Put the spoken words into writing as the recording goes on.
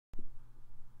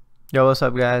Yo, what's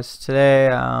up, guys? Today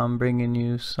I'm bringing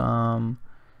you some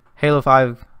Halo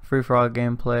 5 free-for-all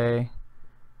gameplay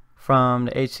from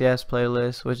the HCS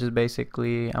playlist, which is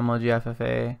basically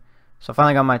MLGFFA. So I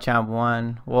finally got my Champ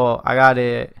 1. Well, I got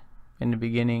it in the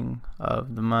beginning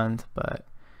of the month, but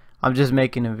I'm just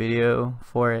making a video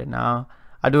for it now.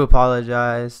 I do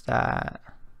apologize that,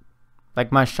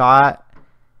 like, my shot,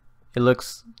 it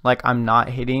looks like I'm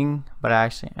not hitting, but I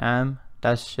actually am.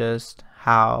 That's just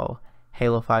how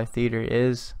Halo 5 theater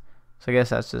is. So I guess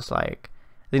that's just like,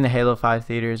 I think the Halo 5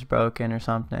 theater is broken or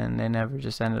something. They never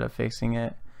just ended up fixing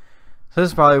it. So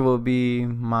this probably will be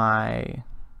my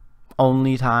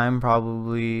only time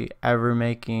probably ever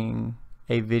making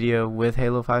a video with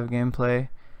Halo 5 gameplay.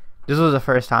 This was the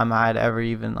first time I had ever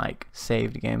even like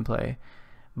saved gameplay.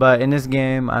 But in this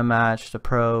game I matched a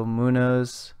pro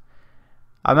Munoz.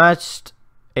 I matched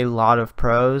a lot of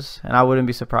pros, and I wouldn't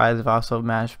be surprised if I also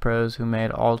matched pros who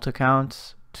made alt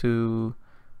accounts to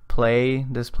play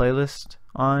this playlist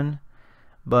on.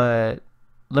 But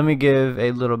let me give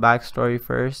a little backstory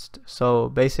first. So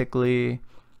basically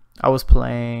I was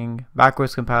playing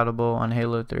backwards compatible on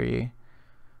Halo 3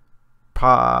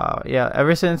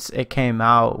 ever since it came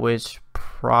out, which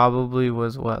probably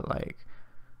was what, like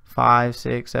 5,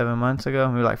 6, 7 months ago,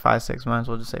 maybe like 5, 6 months,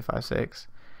 we'll just say 5, 6.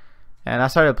 And I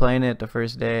started playing it the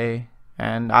first day,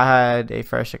 and I had a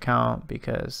fresh account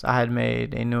because I had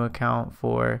made a new account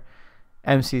for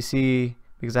MCC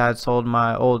because I had sold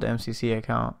my old MCC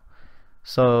account.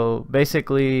 So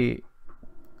basically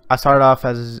I started off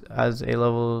as a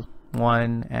level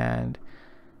 1, and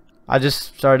I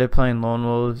just started playing Lone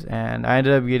Wolves, and I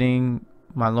ended up getting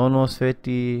my Lone Wolves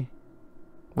 50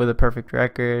 with a perfect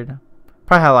record.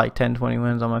 Probably had like 10-20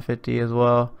 wins on my 50 as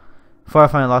well before I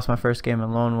finally lost my first game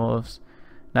in Lone Wolves.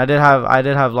 And I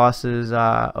did have losses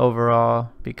overall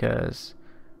because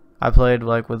I played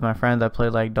like with my friends. I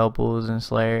played like doubles and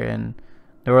Slayer, and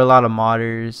there were a lot of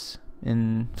modders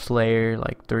in Slayer,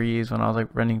 like threes. When I was like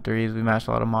running threes, we matched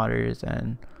a lot of modders,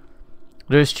 and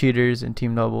there's cheaters in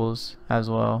team doubles as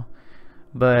well.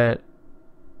 But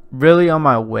really on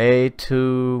my way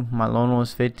to my Lone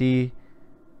Wolves 50,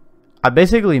 I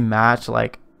basically matched,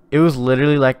 like, it was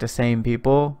literally like the same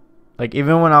people. Like,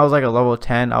 even when I was like a level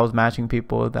 10, I was matching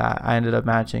people that I ended up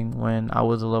matching when I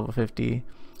was a level 50.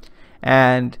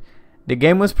 And the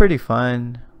game was pretty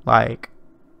fun. Like,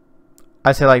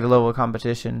 I say, like, the level of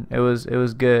competition, it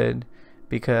was good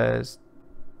because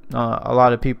a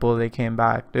lot of people, they came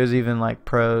back. There's even like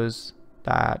pros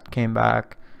that came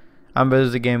back. I remember there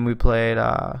was a game we played,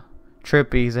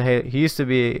 Trippy, he used to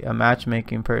be a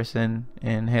matchmaking person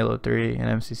in Halo 3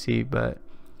 and MCC, but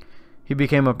he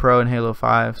became a pro in Halo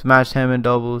 5. So matched him in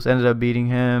doubles, ended up beating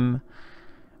him.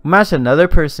 Matched another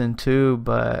person too,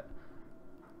 but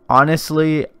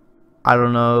honestly, I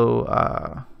don't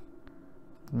know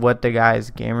what the guy's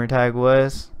gamer tag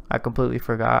was. I completely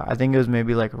forgot. I think it was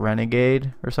maybe like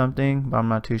Renegade or something, but I'm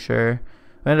not too sure.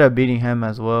 We ended up beating him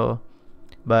as well.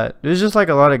 But there's just like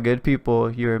a lot of good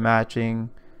people you were matching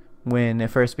when it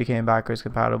first became backwards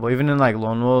compatible. Even in like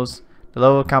Lone Wolves, the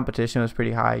level of competition was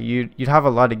pretty high. You'd have a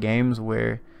lot of games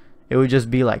where it would just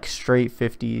be like straight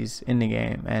 50s in the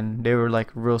game, and they were like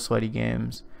real sweaty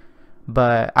games.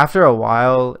 But after a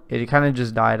while, it kind of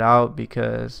just died out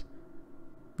because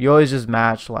you always just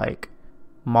match like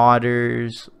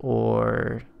modders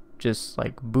or just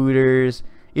like booters.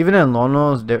 Even in Lone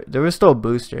Wolves, there were still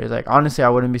boosters. Like, honestly, I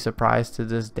wouldn't be surprised to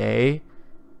this day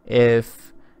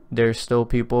if there's still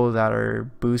people that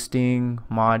are boosting,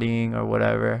 modding, or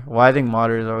whatever. Well, I think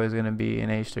modders are always going to be in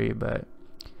H3, but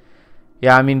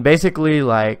yeah, I mean, basically,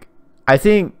 like, I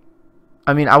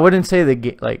wouldn't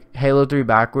say like Halo 3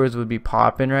 backwards would be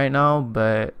popping right now,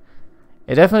 but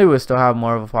it definitely would still have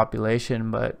more of a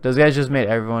population. But those guys just made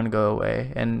everyone go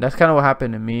away, and that's kind of what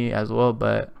happened to me as well.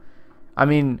 But I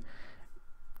mean,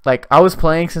 like, I was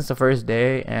playing since the first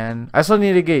day, and I still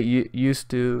need to get used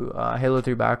to Halo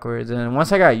 3 backwards. And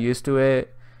once I got used to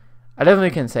it, I definitely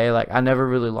can say, like, I never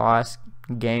really lost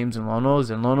games in Lone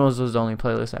Wolves, and Lone Wolves was the only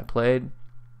playlist I played.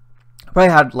 I probably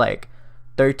had like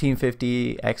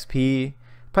 1350 XP,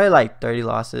 probably like 30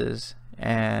 losses,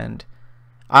 and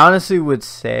I honestly would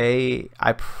say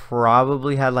I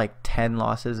probably had like 10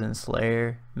 losses in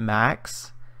Slayer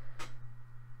max.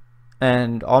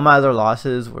 And all my other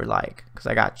losses were like because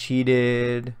I got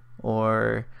cheated,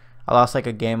 or I lost like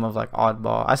a game of like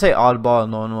oddball. I say oddball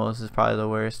and Lone Wolves is probably the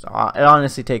worst. It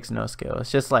honestly takes no skill.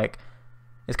 It's just like,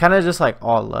 it's kind of just like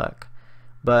all luck.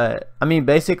 But I mean,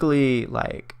 basically,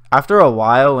 like, after a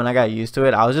while when I got used to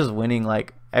it, I was just winning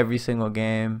like every single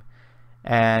game,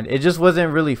 and it just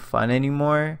wasn't really fun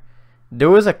anymore there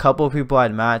was a couple people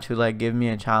I'd match who like give me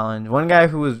a challenge. One guy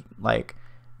who was like,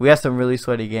 we had some really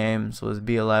sweaty games, was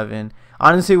B11.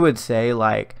 Honestly would say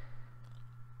like,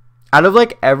 out of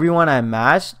like everyone I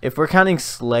matched, if we're counting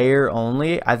Slayer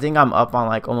only, I think I'm up on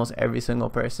like almost every single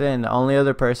person. The only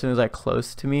other person who's like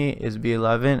close to me is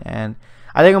B11, and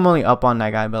I think I'm only up on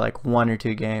that guy by like 1 or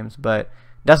 2 games. But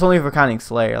that's only if we're counting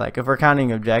Slayer. Like if we're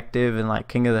counting Objective and like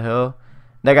King of the Hill,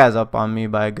 that guy's up on me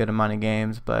by a good amount of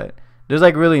games. But there's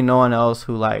like really no one else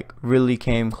who like really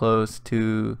came close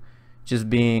to just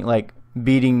being like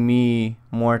beating me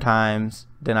more times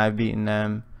than I've beaten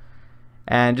them.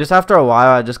 And just after a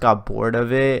while, I just got bored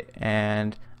of it,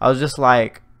 and I was just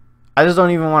like, I just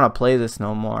don't even want to play this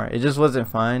no more. It just wasn't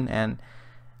fun. And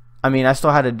I mean, I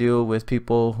still had to deal with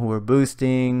people who were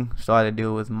boosting, still had to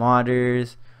deal with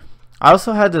modders. I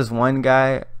also had this one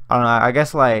guy, I don't know, I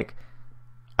guess like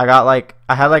I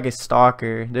had like a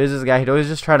stalker. There's this guy, he'd always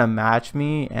just try to match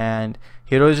me, and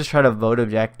he'd always just try to vote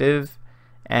objective,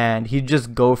 and he'd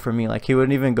just go for me. Like he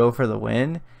wouldn't even go for the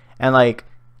win. And like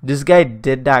this guy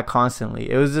did that constantly.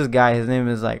 It was this guy, his name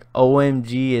is like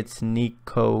OMG it's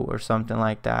Nico or something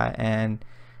like that. And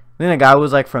then the guy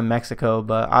was like from Mexico,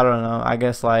 but I don't know, I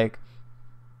guess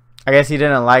he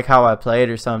didn't like how I played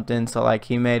or something, so like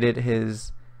he made it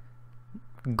his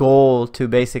goal to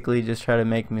basically just try to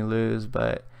make me lose.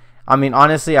 But I mean,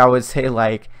 honestly, I would say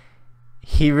like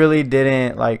he really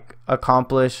didn't like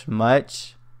accomplish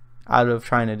much out of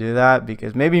trying to do that,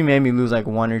 because maybe he made me lose like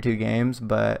 1 or 2 games,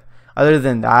 but other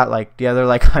than that, like the other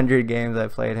like 100 games I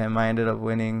played him, I ended up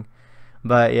winning.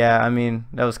 But yeah, I mean,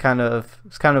 that was kind of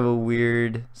a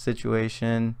weird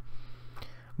situation.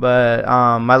 But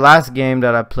my last game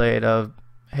that I played of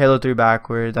Halo 3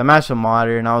 backwards, I matched a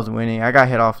modder and I was winning. I got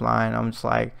hit offline. I'm just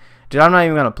like, dude, I'm not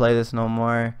even gonna play this no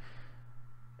more.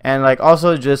 And like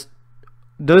also just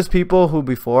those people who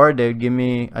before they'd give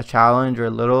me a challenge or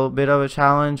a little bit of a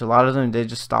challenge, a lot of them they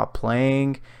just stopped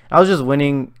playing. I was just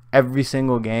winning every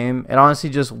single game. It honestly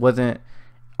just wasn't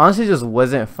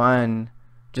fun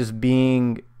just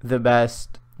being the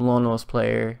best lone wolf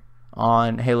player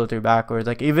on Halo 3 backwards.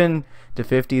 Like even the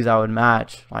 50s I would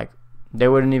match, like they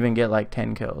wouldn't even get like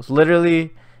 10 kills.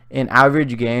 Literally an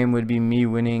average game would be me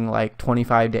winning like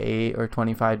 25-8 or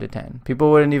 25-10.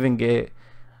 People wouldn't even get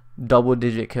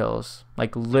double-digit kills.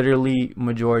 Like literally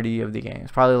majority of the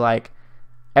games, probably like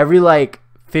every like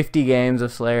 50 games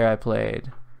of Slayer I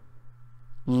played,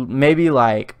 maybe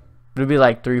like it would be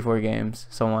like 3-4 games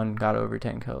someone got over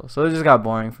 10 kills. So it just got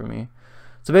boring for me.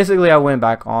 So basically I went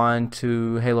back on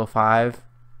to Halo 5,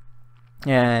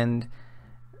 and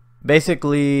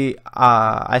basically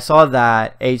I saw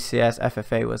that HCS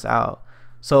FFA was out.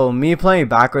 So me playing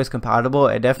backwards compatible,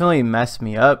 it definitely messed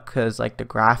me up, because like the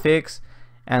graphics,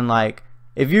 and like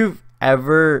if you've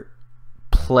ever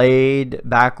played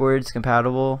backwards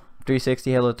compatible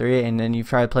 360 Halo 3 and then you've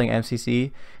tried playing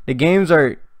MCC, the games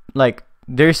are like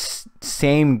they're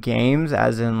same games,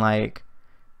 as in like,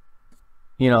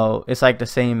 you know, it's like the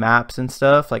same maps and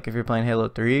stuff like if you're playing Halo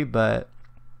 3, but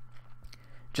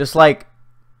just like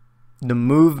the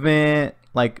movement,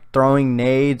 like throwing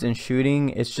nades and shooting,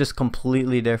 it's just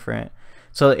completely different.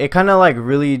 So it kind of like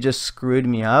really just screwed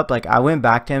me up. Like I went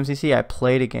back to MCC, I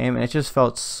played a game, and it just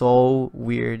felt so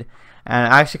weird,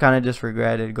 and I actually kind of just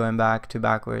regretted going back to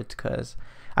backwards, because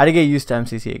I had to get used to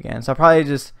MCC again. So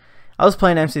I was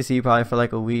playing MCC probably for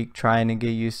like a week trying to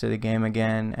get used to the game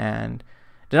again, and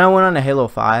then I went on to Halo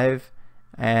 5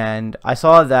 and I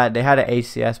saw that they had an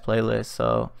HCS playlist.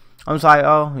 So I'm just like,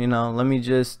 oh, you know, let me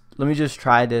just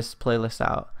try this playlist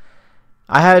out.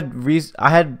 I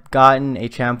had gotten a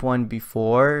champ 1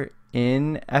 before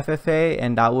in FFA,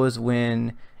 and that was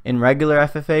when in regular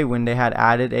FFA when they had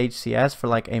added HCS for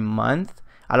like a month.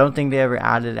 I don't think they ever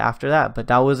added after that, but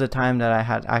that was the time that I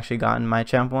had actually gotten my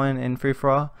champ 1 in free for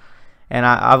all. And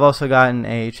I've also gotten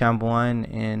a champ 1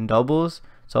 in doubles.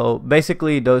 So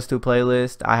basically those 2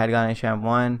 playlists, I had gotten a champ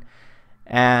 1.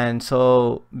 And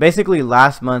so basically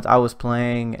last month I was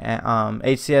playing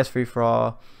HCS free for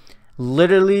all.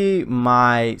 Literally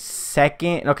my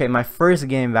first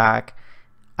game back,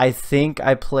 I think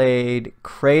I played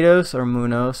Cratos or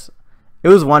Munoz. It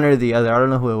was one or the other, I don't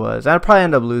know who it was. I'd probably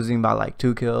end up losing by like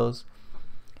 2 kills.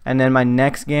 And then my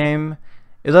next game,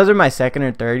 it was either my second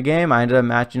or third game, I ended up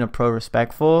matching a pro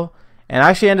Respectful, and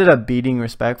I actually ended up beating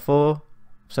Respectful,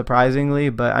 surprisingly.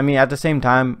 But I mean, at the same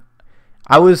time,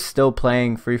 I was still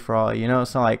playing free for all, you know.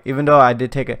 So like, even though I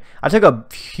took a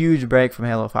huge break from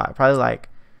Halo 5, probably like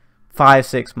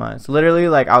 5-6 months. Literally,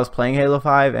 like I was playing Halo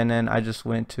 5 and then I just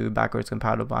went to backwards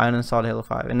compatible. I uninstalled Halo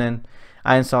 5 and then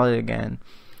I installed it again.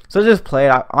 So I just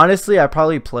played. Honestly, I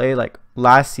probably played like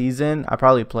last season. I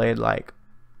probably played like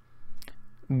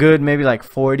good maybe like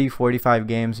 40-45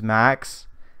 games max.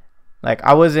 Like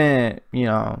I wasn't, you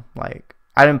know, like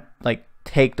I didn't like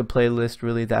take the playlist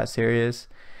really that serious.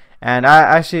 And I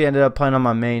actually ended up playing on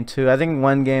my main too. I think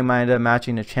one game I ended up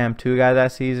matching the Champ 2 guy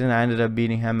that season. I ended up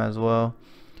beating him as well.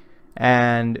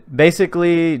 And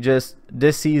basically just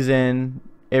this season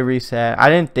it reset. I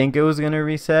didn't think it was going to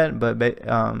reset, but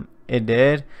it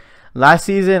did. Last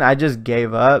season I just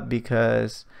gave up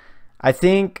because I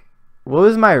think, what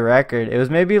was my record? It was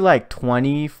maybe like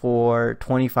 20 for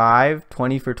 25,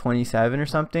 20 for 27 or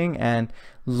something. And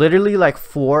literally like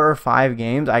 4 or 5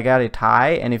 games I got a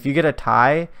tie. And if you get a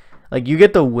tie, like you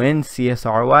get the win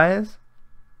CSR wise,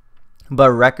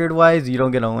 but record wise you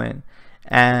don't get a win.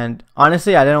 And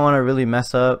honestly, I didn't want to really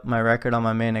mess up my record on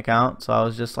my main account, so I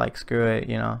was just like, screw it,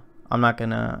 you know, I'm not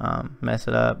gonna mess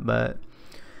it up. But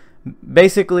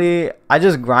basically I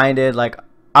just grinded. Like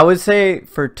I would say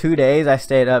for 2 days I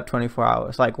stayed up 24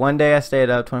 hours. Like one day I stayed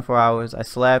up 24 hours, I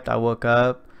slept, I woke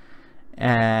up,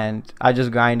 and I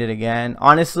just grinded again.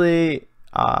 Honestly,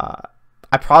 I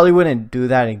probably wouldn't do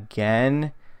that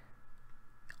again.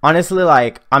 Honestly,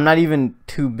 like I'm not even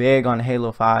too big on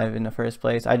Halo 5 in the first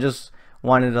place. I just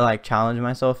wanted to like challenge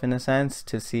myself in a sense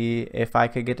to see if I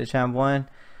could get to Champ 1.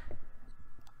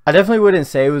 I definitely wouldn't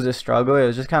say it was a struggle. It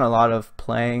was just kind of a lot of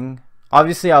playing.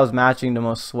 Obviously I was matching the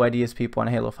most sweatiest people on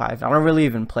Halo 5. I don't really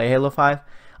even play Halo 5.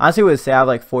 Honestly, I would say I have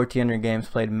like 1,400 games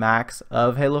played max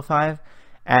of Halo 5,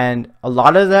 and a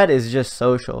lot of that is just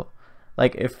social.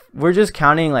 Like if we're just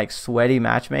counting like sweaty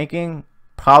matchmaking,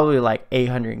 probably like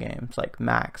 800 games like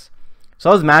max. So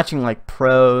I was matching like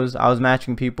pros. I was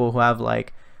matching people who have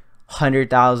like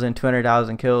 100,000,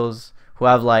 200,000 kills, who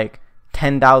have like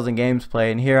 10,000 games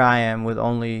played, and here I am with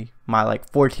only my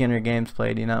like 1,400 games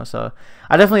played, you know. So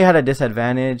I definitely had a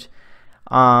disadvantage.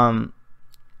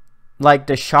 Like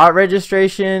the shot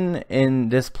registration in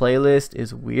this playlist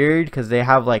is weird because they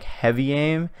have like heavy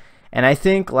aim, and I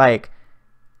think like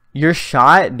your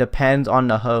shot depends on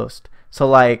the host. So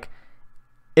like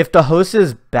if the host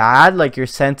is bad, like your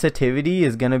sensitivity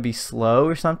is gonna be slow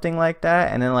or something like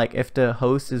that. And then like if the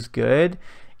host is good,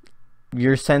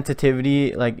 your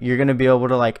sensitivity, like you're gonna be able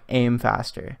to like aim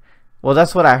faster. Well,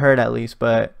 that's what I heard at least.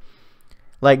 But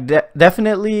like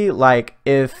definitely, like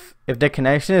if the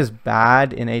connection is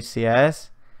bad in HCS,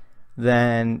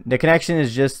 then the connection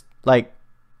is just like,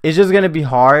 it's just gonna be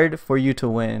hard for you to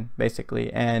win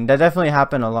basically. And that definitely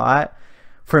happened a lot.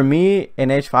 For me in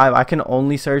H5, I can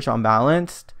only search on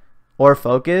balanced or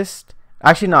focused.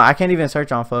 Actually, no, I can't even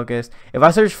search on focused. If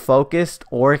I search focused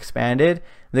or expanded,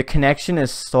 the connection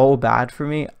is so bad for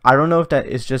me. I don't know if that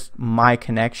is just my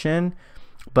connection,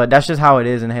 but that's just how it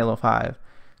is in Halo 5.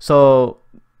 So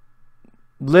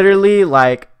literally,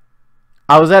 like,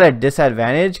 I was at a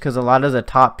disadvantage because a lot of the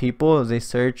top people, they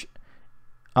search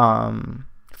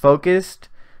focused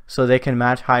so they can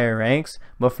match higher ranks.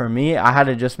 But for me, I had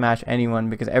to just match anyone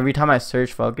because every time I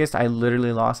searched focused, I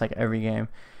literally lost like every game.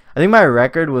 I think my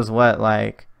record was what,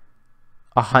 like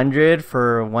 100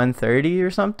 for 130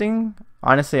 or something.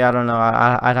 Honestly, I don't know.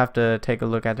 I'd have to take a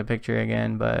look at the picture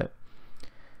again, but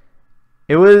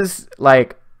it was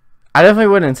like, I definitely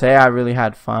wouldn't say I really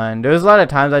had fun. There was a lot of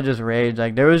times I just raged.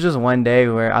 Like there was just one day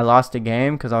where I lost a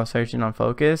game because I was searching on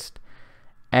focused,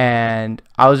 and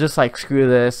I was just like, screw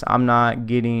this, I'm not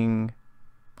going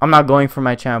for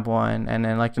my Champ 1. And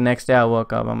then like the next day I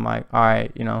woke up, I'm like,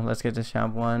 alright, you know, let's get to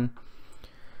Champ 1.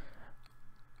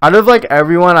 Out of like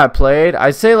everyone I played,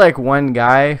 I'd say like one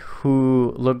guy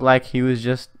who looked like he was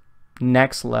just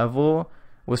next level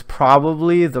was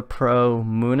probably the pro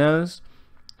Munoz.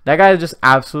 That guy just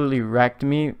absolutely wrecked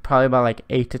me, probably about like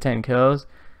 8 to 10 kills.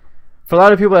 For a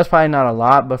lot of people that's probably not a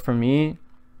lot, but for me,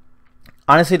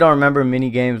 honestly don't remember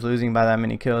many games losing by that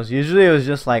many kills. Usually it was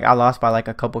just like I lost by like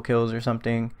a couple kills or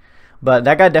something. But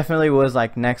that guy definitely was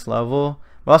like next level.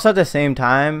 But also at the same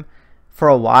time, for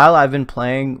a while I've been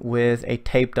playing with a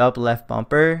taped up left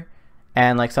bumper,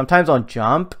 and like sometimes I'll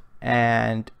jump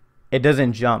and it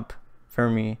doesn't jump for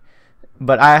me.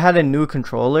 But I had a new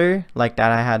controller like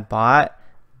that I had bought,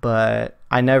 but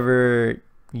I never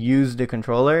used the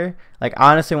controller. Like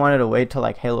I honestly wanted to wait till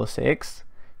like Halo 6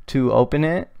 to open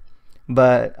it,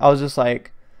 but I was just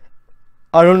like,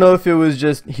 I don't know if it was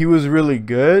just he was really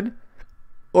good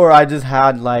or I just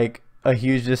had like a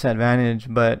huge disadvantage.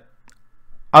 But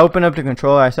I opened up the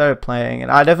controller, I started playing, and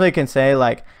I definitely can say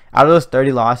like out of those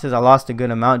 30 losses, I lost a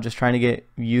good amount just trying to get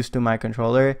used to my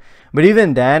controller. But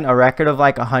even then, a record of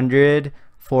like 100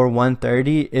 for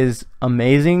 130 is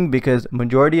amazing because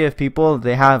majority of people,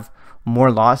 they have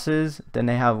more losses than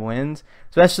they have wins,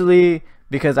 especially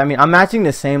because I mean I'm matching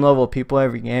the same level of people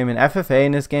every game. And FFA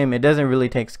in this game, it doesn't really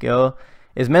take skill.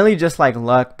 it's mainly just like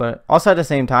luck, but also at the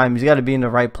same time, you got to be in the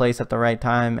right place at the right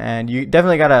time, and you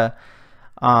definitely got to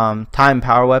time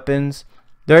power weapons.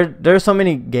 There's so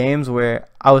many games where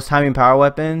I was timing power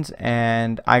weapons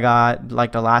and I got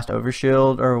like the last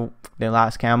overshield or the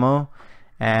last camo,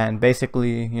 and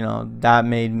basically, you know, that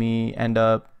made me end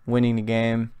up winning the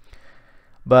game.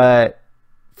 But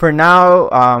for now,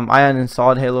 I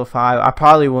uninstalled Halo 5. I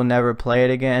probably will never play it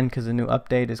again because the new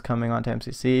update is coming onto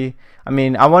MCC. I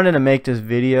mean, I wanted to make this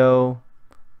video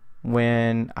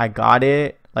when I got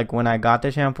it, like when I got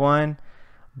the Champ 1,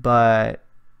 but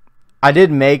I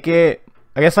did make it.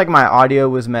 I guess like my audio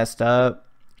was messed up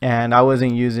and I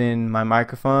wasn't using my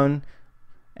microphone,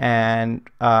 and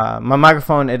my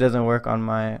microphone, it doesn't work on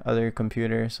my other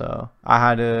computer, so I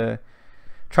had to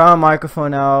try my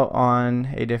microphone out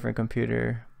on a different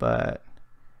computer. But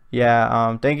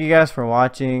yeah, thank you guys for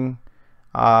watching.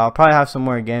 I'll probably have some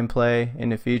more gameplay in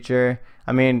the future.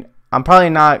 I mean, I'm probably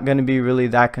not going to be really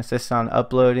that consistent on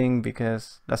uploading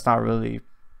because that's not really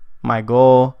my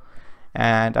goal.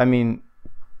 And I mean,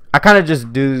 I kind of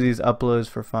just do these uploads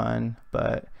for fun.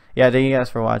 But yeah, thank you guys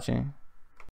for watching.